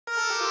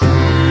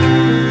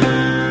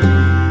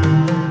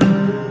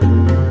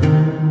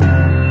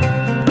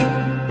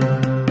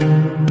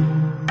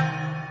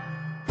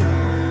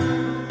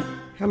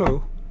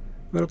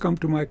Welcome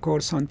to my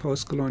course on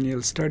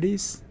postcolonial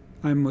studies.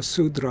 I'm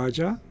Masood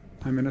Raja.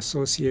 I'm an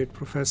associate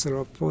professor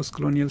of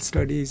postcolonial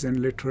studies and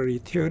literary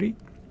theory.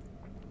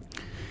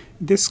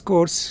 This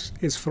course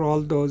is for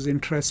all those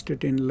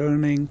interested in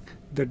learning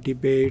the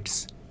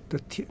debates, the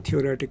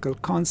theoretical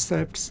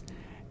concepts,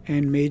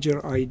 and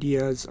major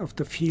ideas of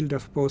the field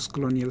of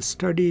postcolonial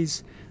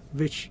studies,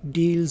 which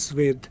deals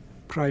with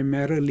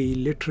primarily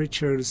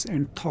literatures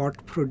and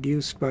thought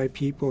produced by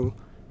people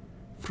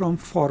from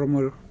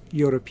former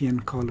European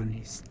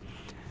colonies.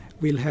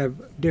 We'll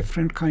have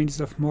different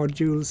kinds of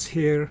modules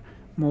here,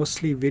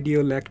 mostly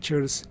video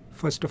lectures,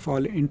 first of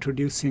all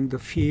introducing the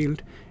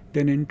field,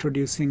 then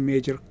introducing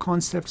major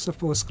concepts of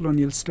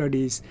postcolonial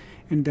studies,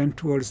 and then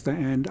towards the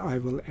end I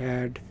will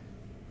add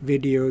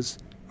videos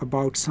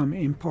about some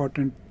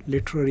important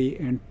literary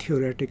and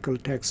theoretical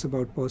texts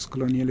about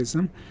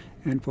postcolonialism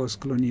and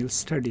postcolonial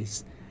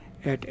studies.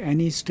 At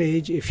any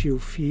stage, if you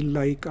feel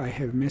like I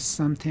have missed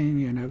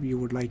something and you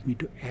would like me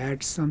to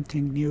add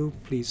something new,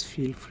 please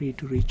feel free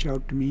to reach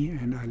out to me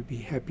and I'll be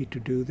happy to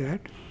do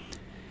that.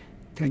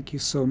 Thank you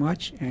so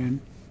much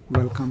and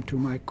welcome to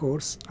my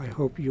course. I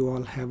hope you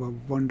all have a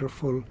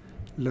wonderful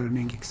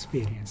learning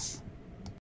experience.